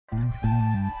Hi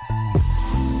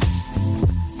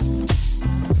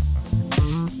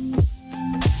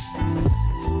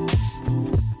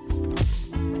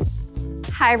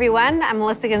everyone, I'm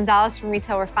Melissa Gonzalez from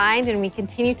Retail Refined, and we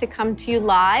continue to come to you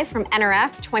live from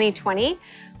NRF 2020.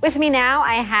 With me now,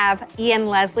 I have Ian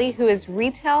Leslie, who is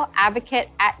Retail Advocate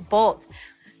at Bolt.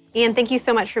 Ian, thank you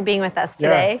so much for being with us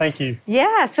today. Yeah, thank you.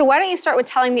 Yeah, so why don't you start with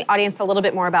telling the audience a little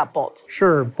bit more about Bolt?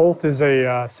 Sure. Bolt is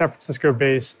a San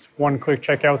Francisco-based one-click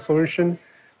checkout solution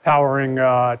powering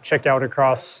checkout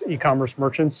across e-commerce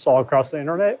merchants all across the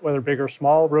internet, whether big or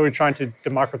small, really trying to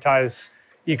democratize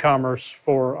e-commerce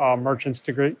for merchants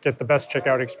to get the best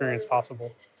checkout experience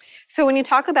possible. So when you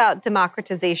talk about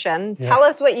democratization, tell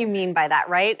us what you mean by that,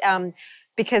 right?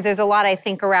 Because there's a lot, I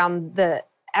think, around the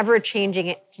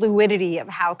ever-changing fluidity of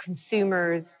how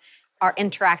consumers are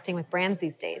interacting with brands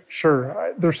these days.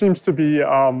 Sure. There seems to be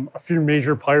a few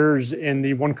major players in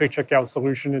the one-click checkout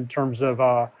solution in terms of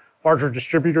larger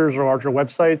distributors or larger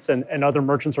websites, and other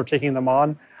merchants are taking them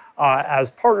on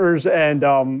as partners and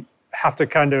have to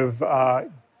kind of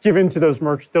give into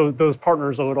those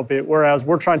partners a little bit, whereas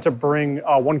we're trying to bring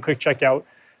one-click checkout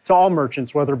to all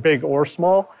merchants, whether big or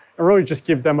small, and really just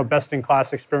give them a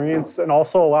best-in-class experience and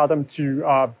also allow them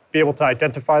to be able to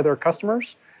identify their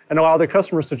customers and allow the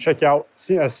customers to check out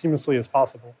as seamlessly as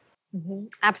possible. Mm-hmm.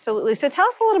 Absolutely. So tell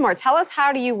us a little more. Tell us,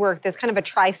 how do you work? There's kind of a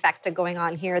trifecta going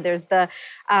on here. There's the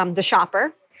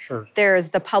shopper, sure. There's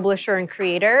the publisher and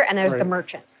creator, and there's the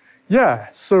merchant. Yeah,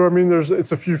 so I mean,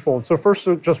 it's a few-fold. So first,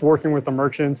 just working with the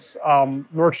merchants.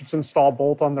 Merchants install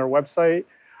Bolt on their website.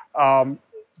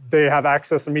 They have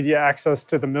immediate access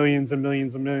to the millions and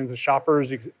millions and millions of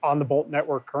shoppers on the Bolt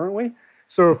network currently.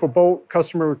 So if a Bolt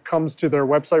customer comes to their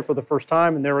website for the first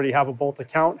time and they already have a Bolt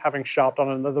account, having shopped on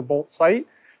another Bolt site,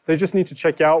 they just need to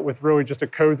check out with really just a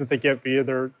code that they get via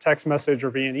their text message or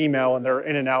via an email, and they're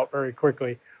in and out very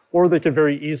quickly. Or they could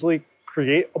very easily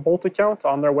create a Bolt account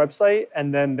on their website,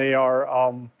 and then they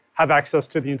have access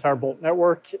to the entire Bolt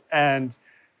network, and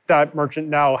that merchant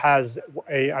now has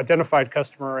a identified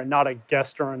customer and not a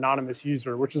guest or anonymous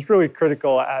user, which is really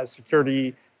critical as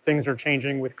security things are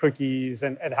changing with cookies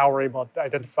and how we're able to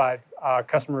identify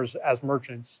customers as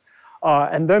merchants.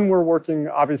 And then we're working,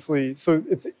 obviously, so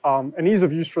it's an ease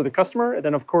of use for the customer, and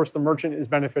then of course the merchant is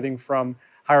benefiting from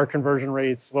higher conversion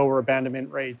rates, lower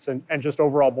abandonment rates, and just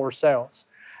overall more sales.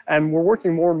 And we're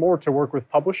working more and more to work with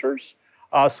publishers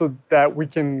so that we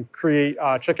can create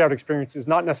checkout experiences,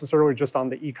 not necessarily just on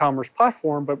the e-commerce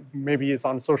platform, but maybe it's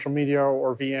on social media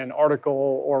or via an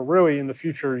article, or really in the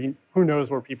future, who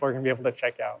knows where people are going to be able to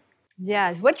check out.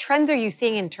 Yeah. What trends are you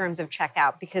seeing in terms of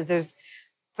checkout? Because there's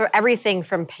for everything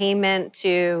from payment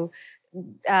to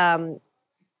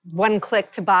one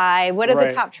click to buy. What are the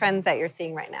top trends that you're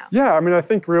seeing right now? Yeah, I mean, I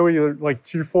think really like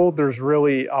twofold. There's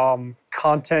really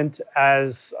content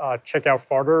as checkout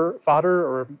fodder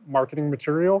or marketing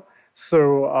material.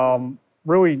 So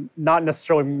really not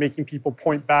necessarily making people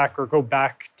point back or go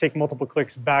back, take multiple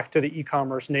clicks back to the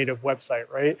e-commerce native website,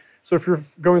 right? So if you're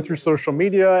going through social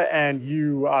media and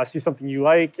you see something you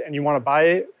like and you want to buy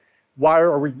it,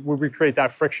 would we create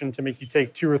that friction to make you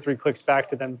take 2 or 3 clicks back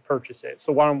to then purchase it?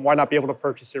 So why not be able to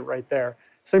purchase it right there?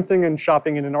 Same thing in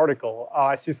shopping in an article.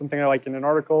 I see something I like in an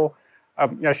article,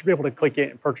 I should be able to click it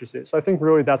and purchase it. So I think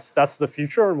really that's the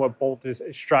future, and what Bolt is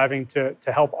striving to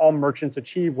help all merchants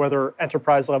achieve, whether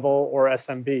enterprise level or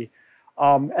SMB.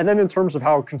 And then in terms of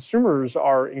how consumers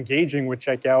are engaging with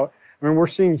checkout, I mean, we're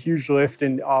seeing huge lift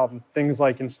in things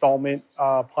like installment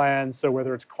plans. So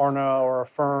whether it's Klarna or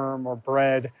Affirm or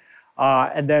Bread,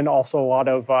 and then also a lot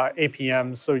of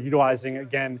APMs, so utilizing,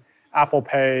 again, Apple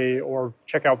Pay or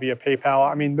checkout via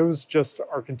PayPal. I mean, those just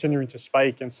are continuing to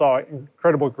spike and saw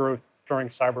incredible growth during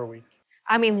Cyber Week.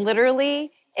 I mean,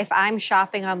 literally, if I'm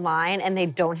shopping online and they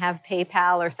don't have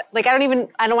PayPal or like, I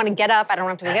don't want to get up. I don't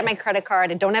have to go get my credit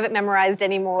card. I don't have it memorized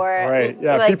anymore. Right.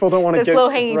 Yeah. Like, people don't want to get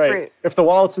low-hanging fruit. If the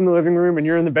wallet's in the living room and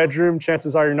you're in the bedroom,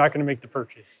 chances are you're not going to make the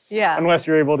purchase. Yeah. Unless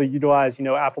you're able to utilize,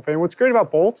 Apple Pay. And what's great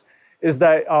about Bolt is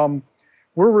that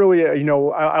we're really,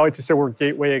 I like to say we're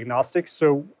gateway agnostic.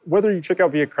 So whether you check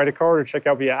out via credit card or check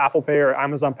out via Apple Pay or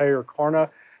Amazon Pay or Klarna,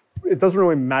 it doesn't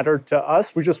really matter to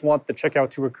us. We just want the checkout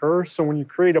to occur. So when you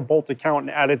create a Bolt account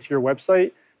and add it to your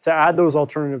website, to add those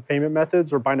alternative payment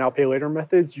methods or buy now, pay later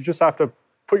methods, you just have to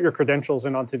put your credentials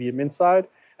in onto the admin side,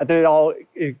 and then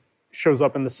it shows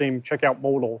up in the same checkout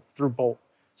modal through Bolt.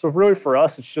 So really for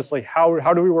us, it's just like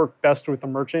how do we work best with the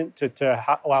merchant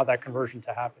to allow that conversion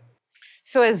to happen?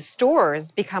 So as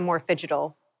stores become more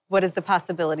phygital, what is the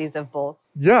possibilities of Bolt?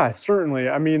 Yeah, certainly.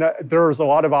 I mean, there's a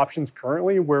lot of options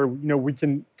currently where we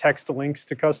can text links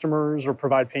to customers or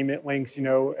provide payment links,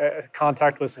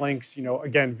 contactless links,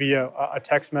 again via a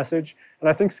text message. And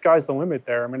I think sky's the limit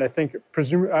there. I mean, I think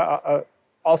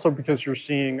also because you're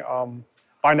seeing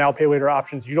buy now, pay later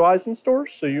options utilized in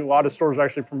stores. So a lot of stores are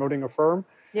actually promoting Affirm.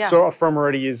 Yeah. So Affirm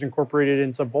already is incorporated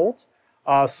into Bolt.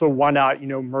 So why not,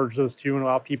 merge those two and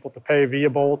allow people to pay via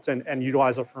Bolt and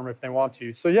utilize Affirm if they want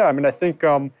to. So yeah, I mean, I think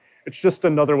it's just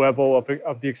another level of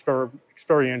the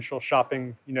experiential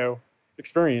shopping,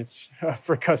 experience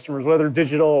for customers, whether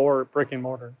digital or brick and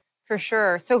mortar. For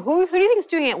sure. So who do you think is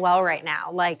doing it well right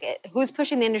now? Like, who's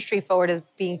pushing the industry forward as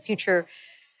being future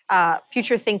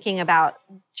thinking about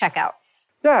checkout?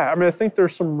 Yeah, I mean, I think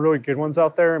there's some really good ones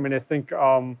out there. I mean, I think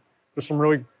there's some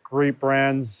really great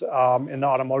brands in the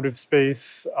automotive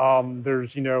space.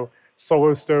 There's,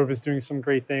 Solo Stove is doing some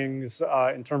great things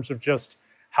in terms of just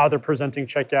how they're presenting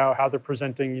checkout, how they're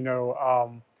presenting,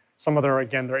 some of their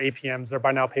APMs, their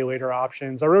buy now, pay later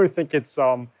options. I really think it's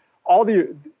all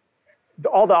the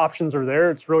options are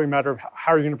there. It's really a matter of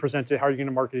how you're going to present it, how you're going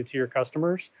to market it to your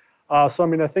customers. So I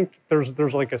mean, I think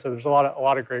there's like I said, there's a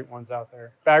lot of great ones out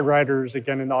there. Bag Riders,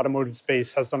 again, in the automotive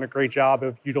space, has done a great job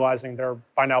of utilizing their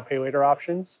buy now, pay later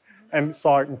options and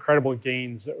saw incredible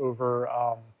gains over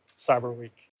Cyber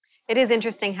Week. It is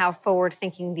interesting how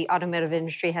forward-thinking the automotive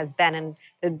industry has been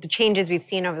and the changes we've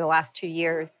seen over the last 2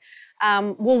 years.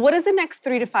 Well, what does the next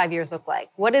 3 to 5 years look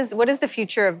like? What is the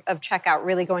future of checkout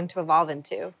really going to evolve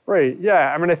into? Right.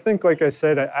 Yeah. I mean, I think, like I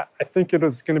said, I think it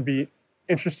is going to be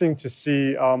interesting to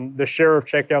see the share of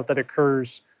checkout that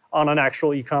occurs on an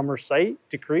actual e-commerce site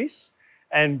decrease,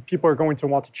 and people are going to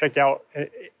want to check out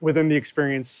within the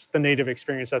experience, the native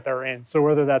experience that they're in. So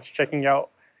whether that's checking out,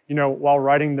 while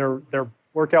riding their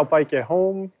workout bike at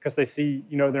home because they see,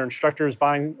 their instructors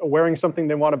wearing something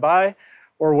they want to buy,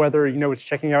 or whether, it's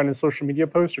checking out in a social media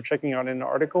post or checking out in an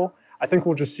article, I think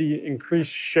we'll just see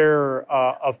increased share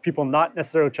of people not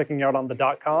necessarily checking out on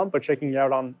the .com, but checking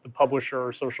out on the publisher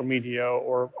or social media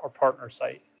or partner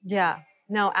site. Yeah,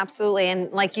 no, absolutely.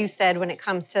 And like you said, when it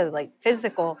comes to like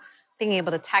physical, being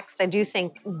able to text, I do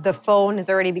think the phone is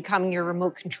already becoming your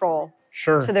remote control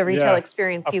to the retail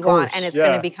experience you want. And it's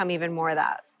going to become even more of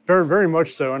that. Very, very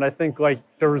much so. And I think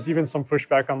there was even some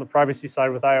pushback on the privacy side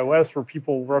with iOS where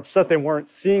people were upset they weren't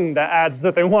seeing the ads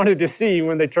that they wanted to see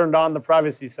when they turned on the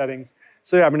privacy settings.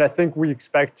 So yeah, I mean, I think we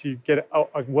expect to get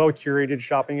a well-curated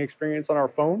shopping experience on our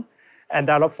phone, and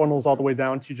that funnels all the way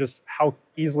down to just how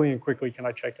easily and quickly can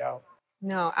I check out.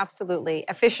 No, absolutely.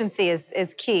 Efficiency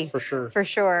is key. For sure. For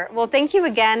sure. Well, thank you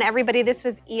again, everybody. This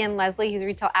was Ian Leslie. He's a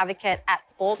retail advocate at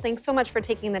Bolt. Thanks so much for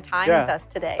taking the time with us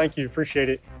today. Thank you. Appreciate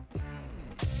it.